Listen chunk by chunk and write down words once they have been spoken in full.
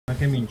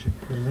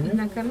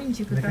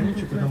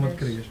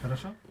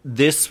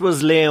This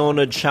was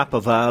Leonid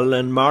Shapoval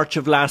in March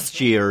of last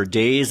year,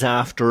 days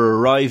after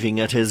arriving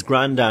at his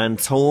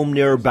grandaunt's home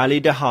near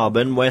Ballydehob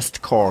in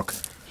West Cork.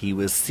 He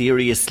was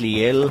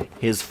seriously ill,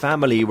 his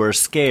family were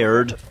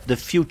scared, the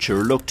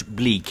future looked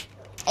bleak.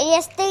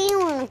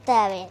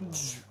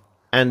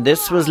 And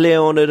this was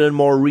Leonid in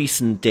more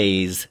recent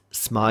days,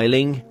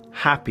 smiling,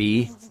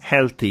 happy,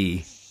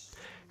 healthy.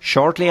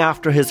 Shortly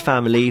after his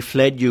family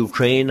fled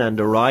Ukraine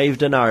and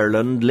arrived in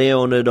Ireland,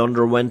 Leonid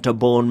underwent a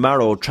bone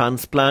marrow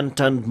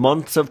transplant and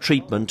months of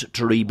treatment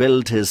to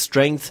rebuild his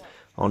strength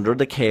under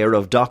the care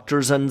of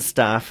doctors and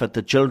staff at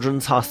the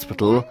Children's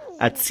Hospital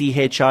at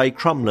CHI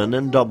Crumlin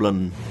in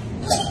Dublin.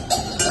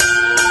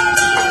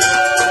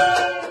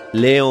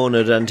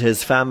 Leonid and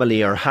his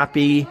family are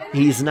happy.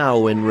 He's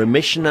now in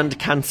remission and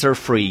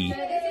cancer-free.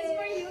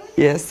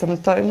 Yes,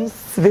 sometimes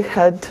we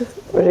had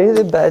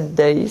really bad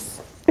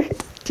days.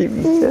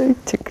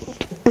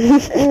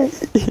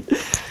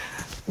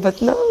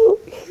 But now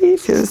he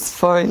feels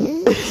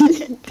fine.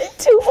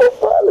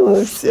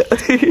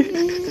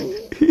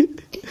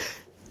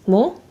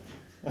 More?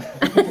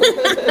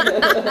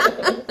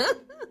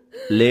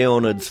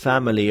 Leonid's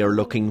family are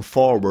looking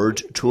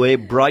forward to a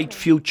bright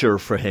future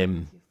for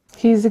him.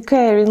 He's a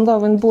caring,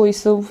 loving boy,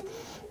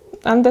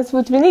 and that's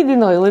what we need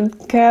in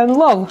Ireland, care and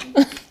love.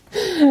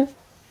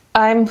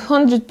 I'm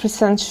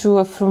 100%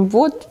 sure from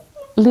what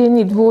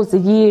Leonid was a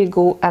year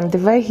ago and the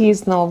way he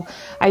is now,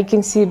 I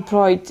can see a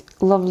bright,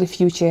 lovely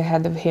future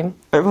ahead of him.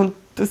 I want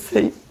to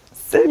say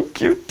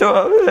thank you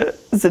to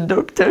the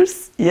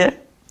doctors,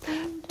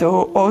 to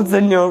all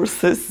the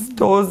nurses,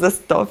 to all the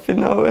staff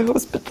in our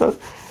hospital.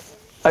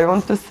 I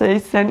want to say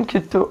thank you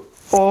to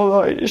all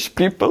Irish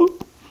people.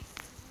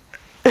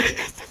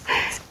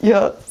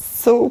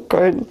 So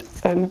kind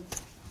and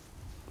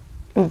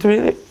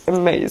really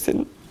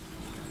amazing.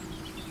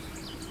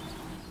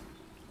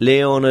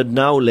 Leonid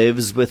now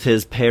lives with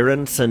his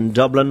parents in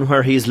Dublin,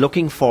 where he's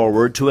looking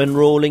forward to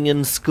enrolling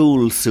in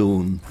school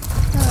soon.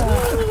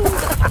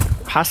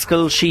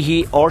 Pascal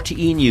Sheehy,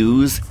 RTE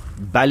News,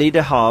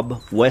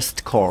 Ballydehob,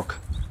 West Cork.